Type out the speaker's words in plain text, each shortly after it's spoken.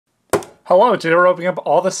Hello, today we're opening up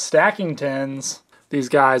all the stacking tins. These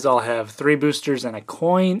guys all have 3 boosters and a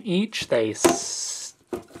coin each. They'll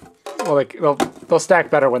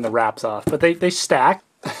stack better when the wrap's off, but they stack.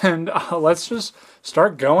 And let's just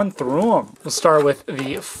start going through them. We'll start with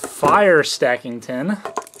the fire stacking tin.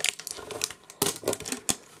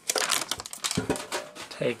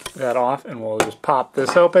 Take that off and we'll just pop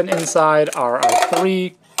this open. Inside are our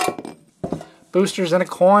 3 boosters and a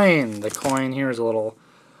coin. The coin here is a little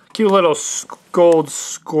cute little gold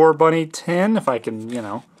score bunny tin, if I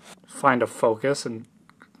can, find a focus and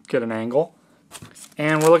get an angle.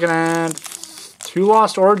 And we're looking at 2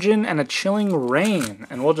 Lost Origin and a Chilling Reign.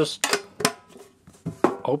 And we'll just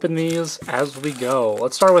open these as we go.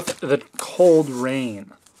 Let's start with the Cold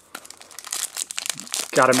Rain.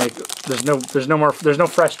 Gotta make, there's no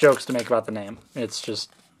fresh jokes to make about the name. It's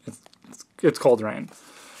Cold Rain.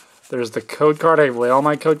 There's the code card. I lay all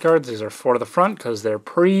my code cards. These are 4 to the front because they're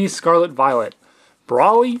pre-Scarlet Violet.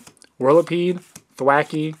 Brawly, Whirlipede,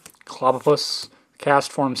 Thwacky, Clobbopus,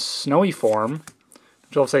 Cast Form, Snowy Form.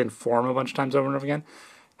 Which I'll say in form a bunch of times over and over again.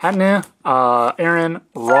 Hatna, Aaron,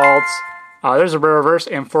 Ralts. There's a rare reverse,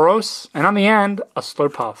 Ampharos. And on the end, a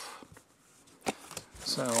Slurpuff.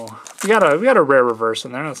 So we got a rare reverse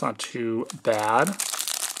in there. That's not too bad.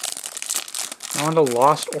 Now on to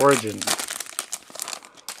Lost Origin.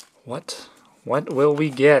 What will we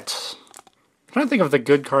get? I'm trying to think of the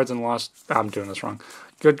good cards in Lost... I'm doing this wrong.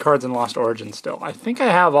 Good cards in Lost Origin still. I think I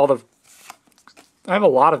have all the... I have a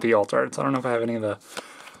lot of the alt arts. I don't know if I have any of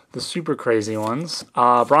the super crazy ones.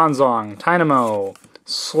 Bronzong, Tynamo,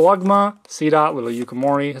 Slugma, Seedot, Little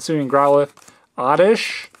Yukimori, Hisuian Growlithe,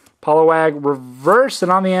 Oddish, Poliwag, Reverse,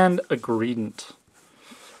 and on the end, a Greedent.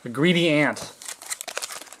 A Greedy Ant.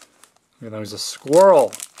 That was a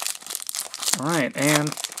Squirrel. Alright,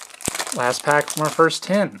 and last pack from our first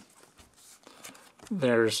tin.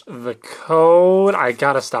 There's the code. I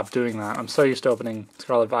gotta stop doing that. I'm so used to opening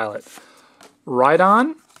Scarlet Violet.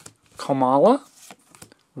 Rhydon, Komala,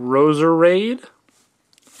 Roserade,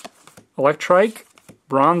 Electrike,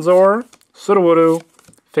 Bronzor, Sudowoodo,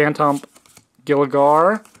 Phantump,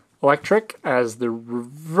 Gilligar, Electric as the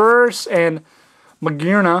reverse, and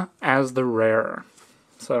Magearna as the rare.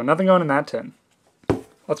 So nothing going in that tin.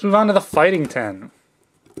 Let's move on to the fighting tin.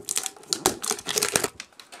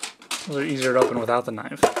 Those are easier to open without the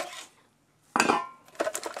knife.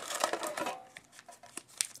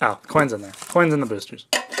 Oh, coins in there. Coins in the boosters.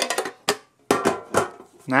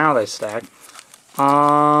 Now they stack.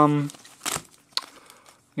 Got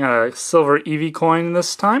a silver Eevee coin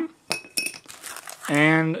this time.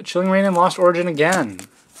 And Chilling Reign and Lost Origin again.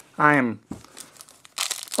 I'm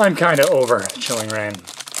kind of over Chilling Reign.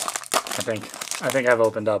 I think I've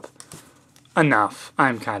opened up enough.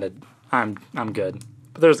 I'm good.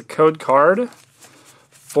 But there's a code card.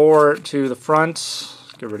 4 to the front.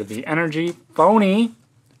 Get rid of the energy. Phony.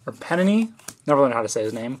 Or Penny, never learned how to say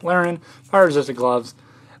his name. Laren, Fire Resistant Gloves,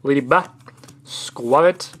 Ladybug,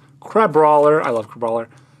 Squavit, Crabrawler, I love Crabrawler,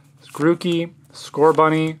 Grookey,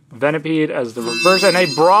 Scorbunny, Venipede as the reverse, and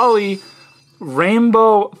a Brawly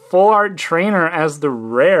Rainbow Full Art Trainer as the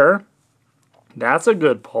rare. That's a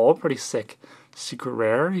good pull, pretty sick secret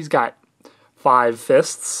rare. He's got 5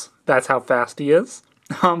 fists, that's how fast he is.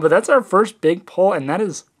 But that's our first big pull, and that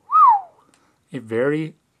is a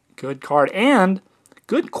very good card. And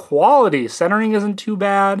good quality. Centering isn't too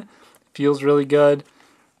bad. Feels really good.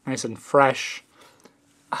 Nice and fresh.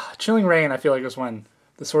 Chilling Reign, I feel like was when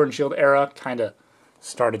the Sword and Shield era kind of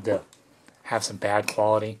started to have some bad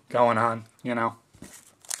quality going on,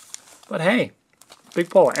 But hey, big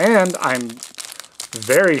pull. And I'm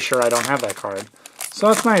very sure I don't have that card. So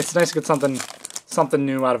that's nice. It's nice to get something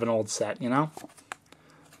new out of an old set, Another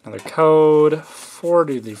code. 4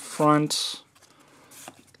 to the front.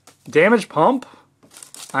 Damage Pump.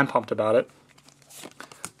 I'm pumped about it.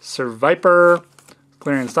 Surviper,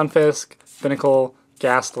 Galarian Stunfisk, Binnacle,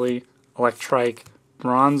 Ghastly, Electrike,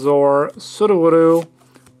 Bronzor, Sudowoodo,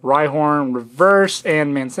 Rhyhorn, Reverse,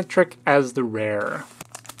 and Mancitric as the rare.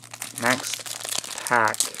 Next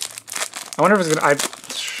pack. I wonder if it's gonna... I'm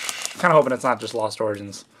kind of hoping it's not just Lost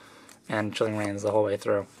Origins and Chilling Reigns the whole way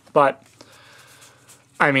through. But,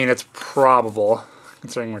 I mean, it's probable,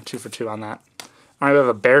 considering we're 2 for 2 on that. Alright, we have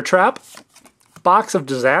a Bear Trap. Box of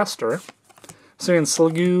Disaster, Hisuian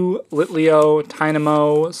Sliggoo, Litleo,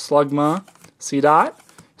 Tynamo, Slugma, Seedot,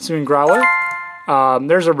 Hisuian Growlithe.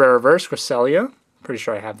 There's a rare reverse, Cresselia. Pretty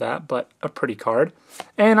sure I have that, but a pretty card.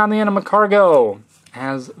 And on the end, Macargo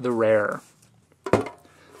as the rare.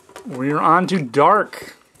 We're on to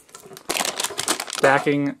Dark.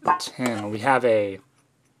 Stacking tin. We have a...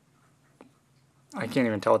 I can't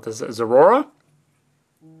even tell what this is. Aurora?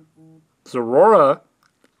 Zorora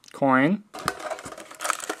coin.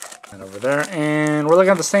 And over there. And we're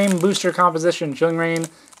looking at the same booster composition, Chilling Reign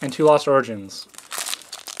and 2 Lost Origins.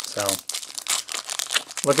 So,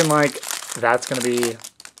 looking like that's going to be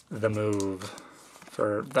the move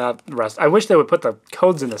for that rest. I wish they would put the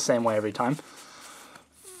codes in the same way every time.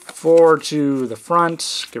 4 to the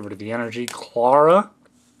front. Get rid of the energy. Clara.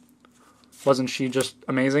 Wasn't she just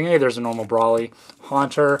amazing? Hey, there's a normal Brawly.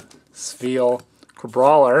 Haunter. Sveal.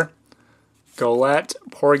 Brawler. Golett.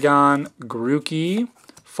 Porygon. Grookey.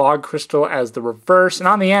 Fog Crystal as the reverse. And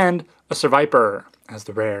on the end, a Survivor as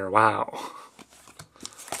the rare. Wow.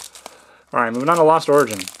 Alright, moving on to Lost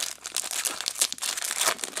Origin.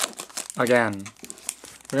 Again.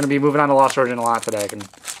 We're going to be moving on to Lost Origin a lot today.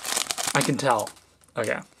 I can tell.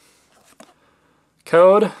 Okay.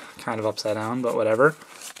 Code. Kind of upside down, but whatever.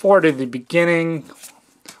 4 to the beginning.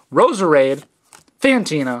 Roserade.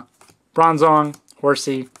 Fantina. Bronzong.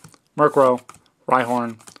 Horsey. Murkrow.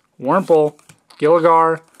 Rhyhorn. Wurmple.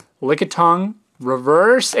 Gilligar. Lickitung.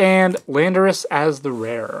 Reverse. And Landorus as the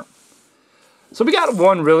rare. So we got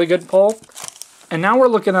one really good pull. And now we're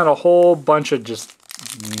looking at a whole bunch of just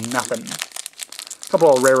nothing. A couple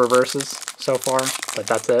of rare reverses so far, but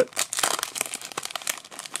that's it.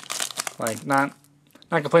 Like, not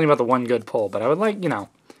complaining about the one good pull, but I would like, you know,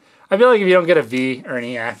 I feel like if you don't get a V or an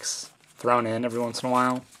EX thrown in every once in a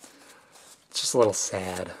while, it's just a little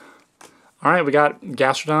sad. Alright, we got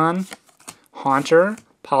Gastrodon, Haunter,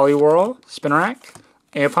 Poliwhirl, Spinarak,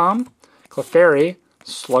 Aipom, Clefairy,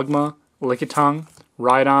 Slugma, Lickitung,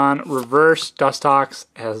 Rhydon, Reverse, Dustox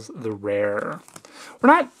as the rare.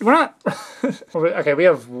 We're not, okay, we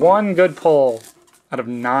have one good pull out of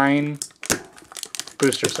 9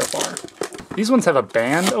 boosters so far. These ones have a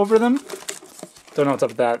band over them. Don't know what's up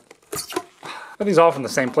with that. Got these all from the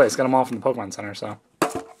same place. Got them all from the Pokemon Center, so.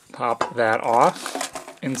 Pop that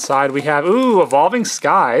off. Inside we have, ooh, Evolving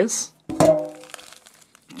Skies.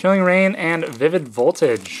 Chilling Reign and Vivid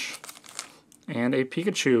Voltage. And a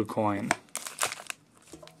Pikachu coin.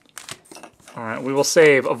 Alright, we will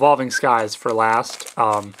save Evolving Skies for last.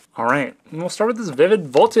 Alright, and we'll start with this Vivid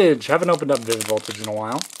Voltage. Haven't opened up Vivid Voltage in a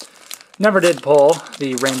while. Never did pull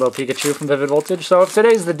the Rainbow Pikachu from Vivid Voltage, so if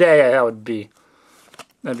today's the day, that'd be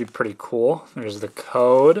pretty cool. There's the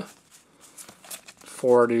code.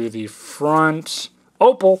 4 to the front.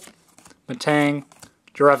 Opal, Matang,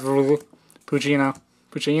 Giraffe, Poochyena,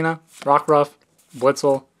 Rockruff,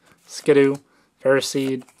 Blitzel, Skidoo,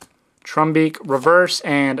 Ferroseed, Trumbeak, Reverse,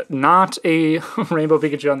 and not a Rainbow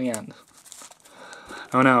Pikachu on the end.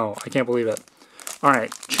 Oh no, I can't believe it.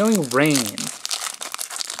 Alright, Chilling Reign.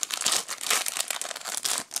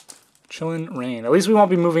 Chilling Reign. At least we won't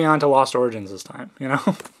be moving on to Lost Origins this time, you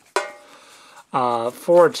know?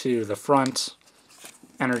 4 to the front.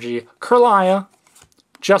 Energy. Kirlia.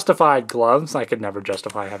 Justified Gloves. I could never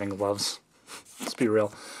justify having gloves. Let's be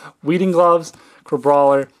real. Weeding Gloves.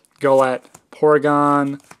 Crabrawler. Golett.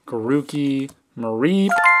 Porygon. Grookey.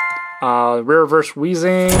 Mareep. Reverse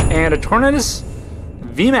Weezing. And a Tornadus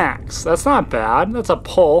VMAX. That's not bad. That's a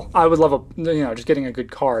pull. I would love a, you know, just getting a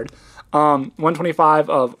good card. 125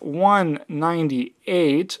 of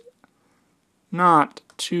 198. Not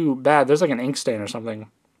too bad. There's like an ink stain or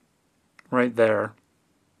something right there.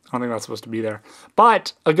 I don't think that's supposed to be there.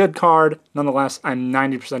 But a good card, nonetheless. I'm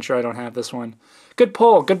 90% sure I don't have this one. Good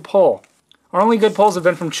pull, good pull. Our only good pulls have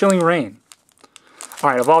been from Chilling Reign.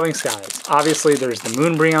 Alright, Evolving Skies. Obviously, there's the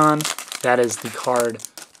Moonbreon. That is the card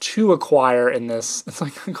to acquire in this. It's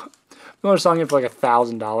like, people are selling it for like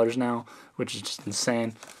 $1,000 now, which is just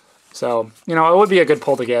insane. So, you know, it would be a good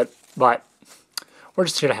pull to get, but we're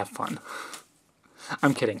just here to have fun.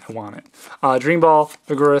 I'm kidding, I want it. Dream Ball,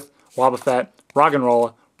 Vigoroth, Wobbuffet,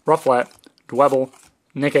 Roggenrola, Rufflet, Dwebble,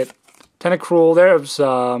 Nickit, Tentacruel. There's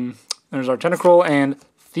our Tentacruel and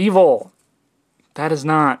Thievul. That is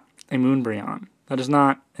not a Moonbreon. That is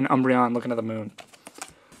not an Umbreon looking at the moon.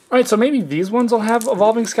 Alright, so maybe these ones will have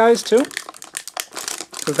Evolving Skies too?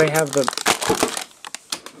 Because they have the...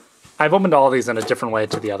 I've opened all these in a different way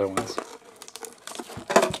to the other ones.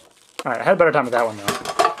 Alright, I had a better time with that one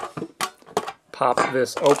though. Pop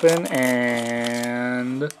this open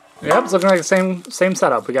and... Yep, it's looking like the same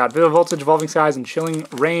setup. We got Vivid Voltage, Evolving Skies, and Chilling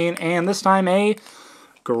Reign, and this time a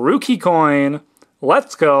Grookey coin.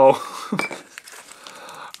 Let's go.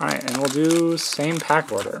 Alright, and we'll do same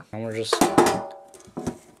pack order. And we're just...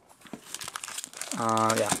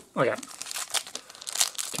 yeah, okay.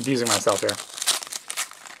 Confusing myself here.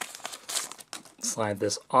 Slide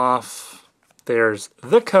this off. There's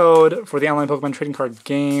the code for the online Pokemon trading card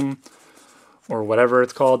game, or whatever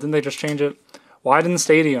it's called. Didn't they just change it? Wyden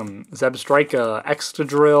Stadium, Zebstrika,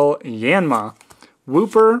 Excadrill, Yanma,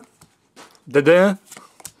 Wooper,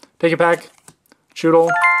 Pick-a-Peck, Choodle,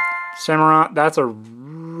 Samurott, that's a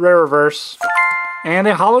rare reverse, and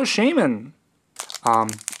a Holo Shaman.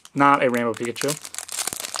 Not a Rainbow Pikachu.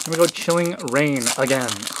 Let me go Chilling Rain again.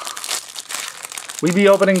 We be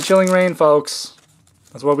opening Chilling Rain, folks.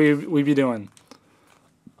 That's what we be doing.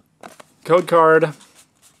 Code card.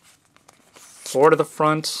 4 to the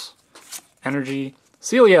front. Energy.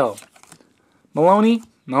 Celio. Melony.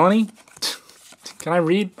 Can I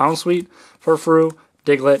read? Bounsweet. Furfrou.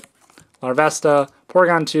 Diglett. Larvesta.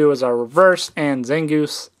 Porygon 2 is our reverse. And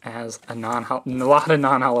Zangoose has a lot of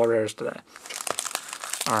non-holo rares today.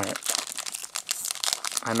 Alright.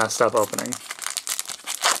 I messed up opening.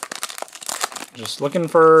 Just looking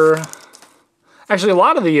for... Actually, a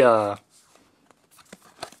lot of the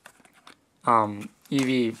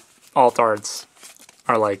EV alt arts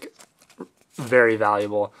are, like, very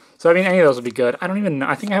valuable. So, I mean, any of those would be good. I don't even know.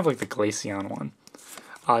 I think I have, like, the Glaceon one.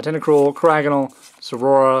 Tentacruel, Cragganol,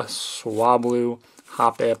 Sorora, Swablu,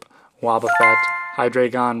 Hoppip, Wobbuffet,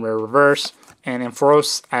 Hydreigon, rare reverse, and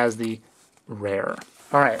Ampharos as the rare.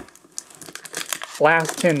 Alright.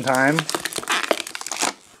 Last tin time.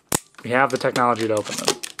 We have the technology to open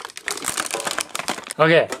them.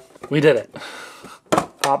 Okay, we did it.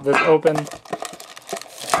 Pop this open.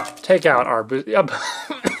 Take out our boost. Yep.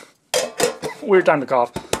 Weird time to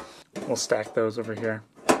cough. We'll stack those over here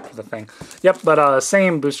for the thing. Yep, but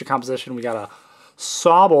same booster composition. We got a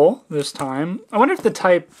Sobble this time. I wonder if the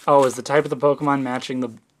type... Oh, is the type of the Pokemon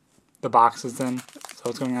matching the boxes then? Is that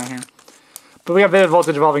what's going on here? But we got Vivid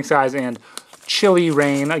Voltage, Evolving Skies, and Chilly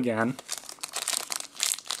Rain again.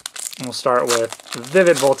 And we'll start with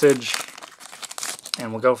Vivid Voltage,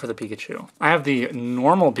 and we'll go for the Pikachu. I have the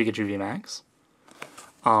normal Pikachu VMAX,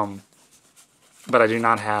 but I do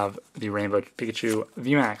not have the Rainbow Pikachu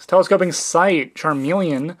VMAX. Telescoping Sight,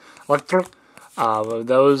 Charmeleon, Electric,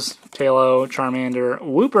 those, Tailo, Charmander,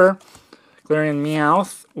 Wooper, Galarian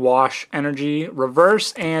Meowth, Wash Energy,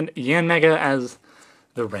 Reverse, and Yanmega as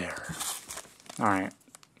the rare. Alright.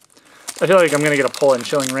 I feel like I'm going to get a pull in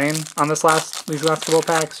Chilling Rain on these last couple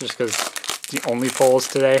packs, just because the only pulls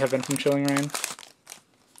today have been from Chilling Rain.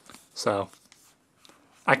 So,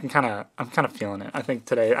 I'm kind of feeling it. I think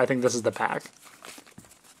this is the pack.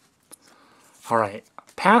 Alright.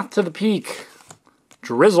 Path to the Peak.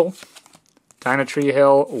 Drizzle. Dynatree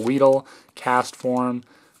Hill, Weedle, Castform,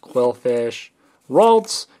 Quillfish,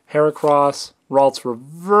 Ralts, Heracross, Ralts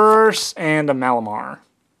Reverse, and a Malamar.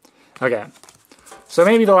 Okay. So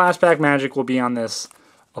maybe the last pack magic will be on this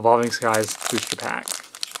Evolving Skies booster pack.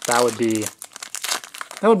 That would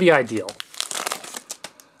be ideal.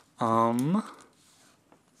 Although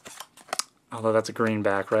that's a green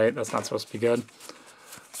back, right? That's not supposed to be good.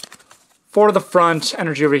 4 to the front,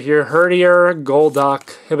 energy over here. Herdier,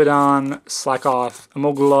 Golduck, Hippowdon, Slackoth,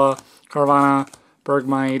 Emogula, Carvana,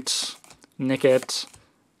 Bergmite, Nickit,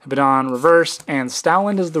 Hippowdon, reverse, and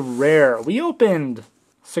Stoutland is the rare. We opened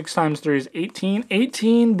 6 times 3 is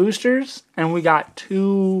 18 boosters, and we got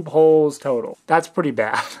 2 pulls total. That's pretty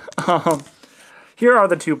bad. Here are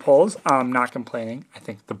the 2 pulls. I'm not complaining. I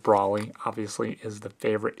think the Brawly obviously is the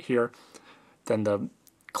favorite here, than the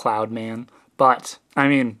Cloudman. But I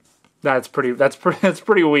mean, that's pretty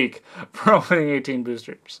weak for opening 18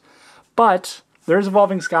 boosters. But there's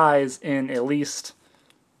Evolving Skies in at least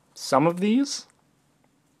some of these.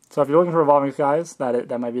 So if you're looking for Evolving Skies,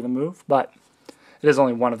 that might be the move. But it is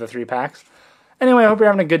only one of the 3 packs. Anyway, I hope you're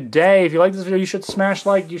having a good day. If you like this video, you should smash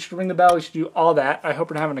like, you should ring the bell, you should do all that. I hope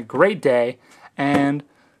you're having a great day, and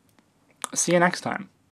see you next time.